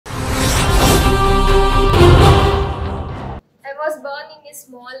a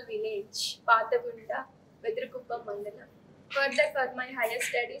small village, Patagunda, Vedrikuppam Mandala. Further, for my higher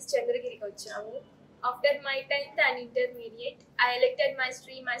studies, Chandragiri Girl. After my 10th and intermediate, I elected my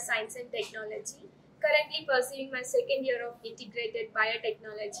stream as Science and Technology. Currently pursuing my second year of Integrated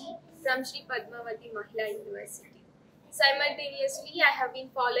Biotechnology from Sri Padmavati Mahila University. Simultaneously, I have been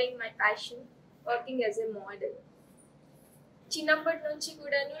following my passion, working as a model. చిన్నప్పటి నుంచి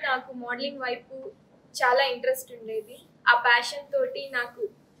కూడాను నాకు modelling వైపు చాలా interest ఉండేది. ఆ passion తోటి నాకు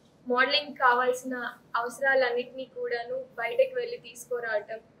మోడలింగ్ కావాల్సిన అవసరాలన్నింటినీ కూడాను బయటకు వెళ్ళి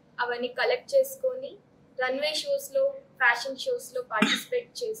తీసుకురావటం, అవన్నీ కలెక్ట్ చేసుకొని రన్వే షోస్లో, ఫ్యాషన్ షోస్లో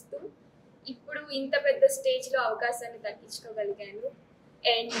పార్టిసిపేట్ చేస్తూ ఇప్పుడు ఇంత పెద్ద స్టేజ్లో అవకాశాన్ని దక్కించుకోగలిగాను.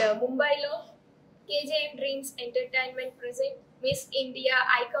 అండ్ ముంబైలో KJM dreams entertainment present miss India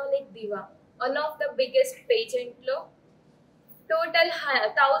iconic Diva, one of the biggest పేజెంట్లో total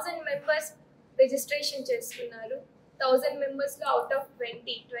 1000 members registration చేసుకున్నారు. 1000 మెంబర్స్లో అవుట్ ఆఫ్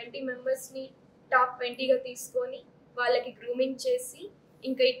 20 మెంబర్స్ని టాప్ 20గా తీసుకొని వాళ్ళకి గ్రూమింగ్ చేసి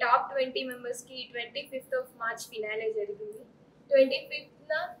ఇంకా ఈ టాప్ 20 మెంబర్స్కి 25th of March ఫినాలే జరిగింది.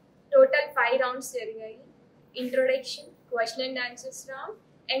 25th టోటల్ 5 రౌండ్స్ జరిగాయి. Introduction, question and answers round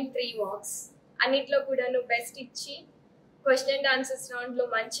and 3 wax. అన్నిట్లో కూడాను బెస్ట్ ఇచ్చి క్వశ్చన్ అండ్ ఆన్సర్స్ రౌండ్లో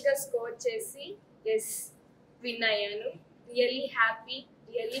మంచిగా స్కోర్ చేసి విన్ అయ్యాను. Really happy,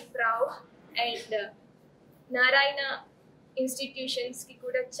 really proud. And Narayana ఇన్స్టిట్యూషన్స్కి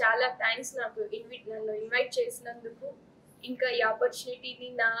కూడా చాలా థ్యాంక్స్ నన్ను ఇన్వైట్ చేసినందుకు. ఇంకా ఈ ఆపర్చునిటీని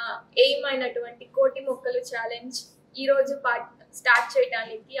నా ఎయిమ్ అయినటువంటి కోటి మొక్కలు ఛాలెంజ్ ఈరోజు స్టార్ట్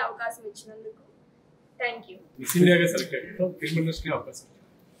చేయడానికి అవకాశం ఇచ్చినందుకు thank you.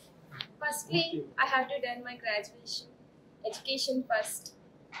 Firstly, I have to done my graduation, education first.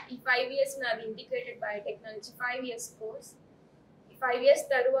 ఈ 5 years నాది ఇంటిగ్రేటెడ్ బయోటెక్నాలజీ 5 years కోర్స్. ఈ 5 years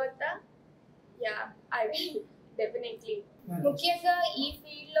తర్వాత ఐ విల్ డెఫినెట్లీ. ముఖ్యంగా ఈ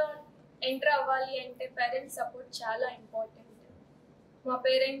ఫీల్డ్లో ఎంటర్ అవ్వాలి అంటే పేరెంట్స్ సపోర్ట్ చాలా ఇంపార్టెంట్. మా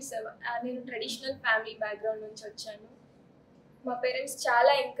పేరెంట్స్, నేను ట్రెడిషనల్ ఫ్యామిలీ బ్యాక్గ్రౌండ్ నుంచి వచ్చాను. మా పేరెంట్స్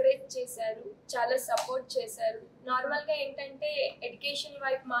చాలా ఎంకరేజ్ చేశారు, చాలా సపోర్ట్ చేశారు. నార్మల్గా ఏంటంటే ఎడ్యుకేషన్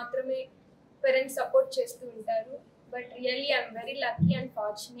వైపు మాత్రమే పేరెంట్స్ సపోర్ట్ చేస్తూ ఉంటారు. But really I'm very lucky and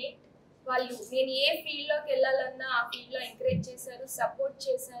fortunate. వాళ్ళు నేను ఏ ఫీల్డ్లోకి వెళ్ళాలన్నా ఆ ఫీల్డ్లో ఎంకరేజ్ చేశారు, సపోర్ట్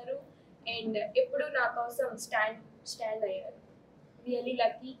చేశారు అండ్ ఎప్పుడూ నా కోసం స్టాండ్ అయ్యారు. Really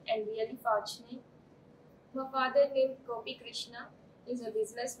lucky and really fortunate. మా father name Gopi Krishna, is a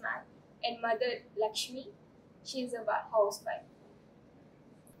business man, and mother Lakshmi, she is a housewife.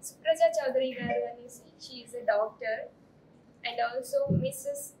 Supraja Chaudhary garu anesi, she is a doctor and also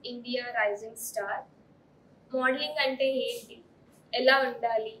Mrs. India Rising Star. Modeling ante enti, ela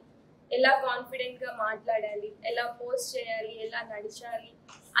undali, ela confident ga maatladali, ela post cheyali, ela nadichali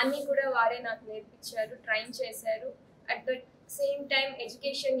anni kuda vaare naaku nerpicharu, train chesaru. At the same time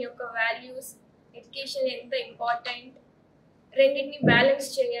education yokka values, education enta important, రెండింటిని balance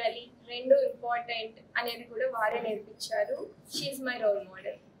చేయాలి, రెండు important అనేది కూడా వారే నేర్పించారు. She my role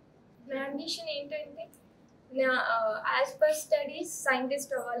model. నా ambition ఏంటంటే as per studies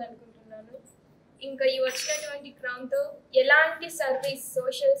scientist అవ్వాలనుకుంటున్నాను. ఇంకా ఈ వచ్చినటువంటి క్రౌన్తో ఎలాంటి service,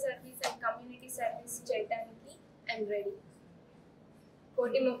 social service and community service చేయడానికి ఐఎమ్ రెడీ.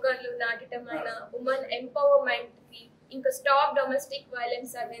 కోటి మొక్కలు నాటటమైన ఉమెన్ ఎంపవర్మెంట్కి, ఇంకా stop domestic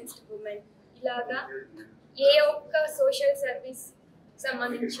violence against women, ఇలాగా ఏ ఒక్క సోషల్ సర్వీస్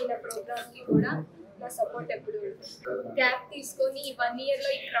సంబంధించిన ప్రోగ్రామ్కి కూడా నా సపోర్ట్ ఎప్పుడు ఉంటుంది. గ్యాప్ తీసుకొని ఈ 1 yearలో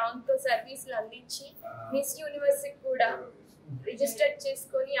ఈ క్రౌన్తో సర్వీసులు అందించి మిస్ యూనివర్స్కి కూడా రిజిస్టర్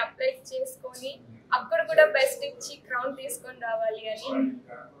చేసుకొని అప్లై చేసుకొని అక్కడ కూడా బెస్ట్ ఇచ్చి క్రౌన్ తీసుకొని రావాలి అని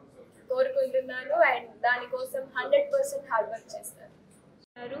కోరుకుంటున్నాను. అండ్ దానికోసం 100% హార్డ్ వర్క్ చేస్తాను.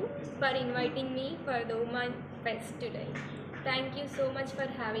 For inviting me for the women pest today. Thank you so much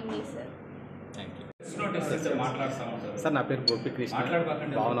for having me sir. Thank you sir. నా పేరు గోపి కృష్ణ,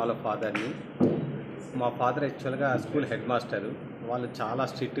 భావన వాళ్ళ ఫాదర్ని. మా ఫాదర్ యాక్చువల్గా స్కూల్ హెడ్ మాస్టరు. వాళ్ళు చాలా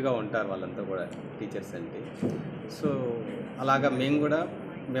స్ట్రిక్ట్గా ఉంటారు వాళ్ళంతా కూడా, టీచర్స్ అంటే. సో అలాగా మేము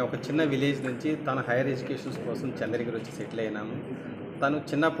ఒక చిన్న విలేజ్ నుంచి తన హైయర్ ఎడ్యుకేషన్స్ కోసం చంద్రగిరి వచ్చి సెటిల్ అయినాము. తను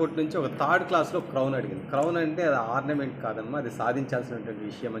చిన్నప్పటి నుంచి ఒక 3rd క్లాస్లో క్రౌన్ అడిగింది. క్రౌన్ అంటే అది ఆర్నమెంట్ కాదమ్మా, అది సాధించాల్సినటువంటి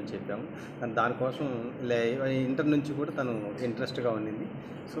విషయం అని చెప్పాము. తను దానికోసం ఇంటర్ నుంచి కూడా తను ఇంట్రెస్ట్గా ఉండింది.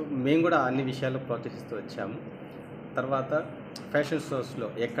 సో మేము కూడా అన్ని విషయాల్లో ప్రోత్సహిస్తూ వచ్చాము. తర్వాత ఫ్యాషన్ షోస్లో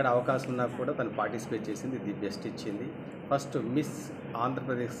ఎక్కడ అవకాశం ఉన్నా కూడా తను పార్టిసిపేట్ చేసింది, ది బెస్ట్ ఇచ్చింది. ఫస్ట్ మిస్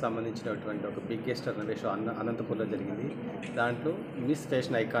ఆంధ్రప్రదేశ్కి సంబంధించినటువంటి ఒక బిగ్గెస్ట్ రన్వే షో అనంతపూర్లో జరిగింది. దాంట్లో మిస్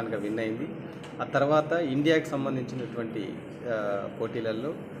ఫ్యాషన్ ఐకాన్గా విన్ అయింది. ఆ తర్వాత ఇండియాకి సంబంధించినటువంటి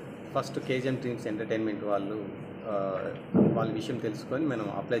పోటీలలో ఫస్ట్ KJM డ్రీమ్స్ ఎంటర్టైన్మెంట్ వాళ్ళు వాళ్ళ విషయం తెలుసుకొని మనం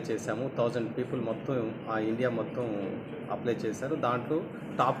అప్లై చేసాము. 1000 పీపుల్ మొత్తం ఇండియా మొత్తం అప్లై చేశారు. దాంట్లో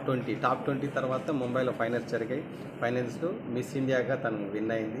టాప్ 20 తర్వాత ముంబైలో ఫైనల్స్ జరిగాయి. ఫైనల్స్లో మిస్ ఇండియాగా తను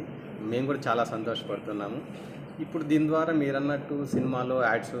విన్ అయింది. మేము కూడా చాలా సంతోషపడుతున్నాము. ఇప్పుడు దీని ద్వారా మీరన్నట్టు సినిమాలో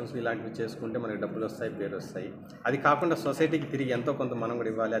యాడ్ షోస్ ఇలాంటివి చేసుకుంటే మనకి డబ్బులు వస్తాయి, పేరు వస్తాయి. అది కాకుండా సొసైటీకి తిరిగి ఎంతో కొంత మనం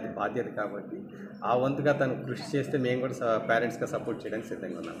కూడా ఇవ్వాలి, అది బాధ్యత. కాబట్టి ఆ వంతుగా తను కృషి చేస్తే మేము కూడా పేరెంట్స్గా సపోర్ట్ చేయడానికి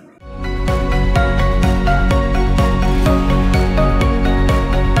సిద్ధంగా ఉన్నాము.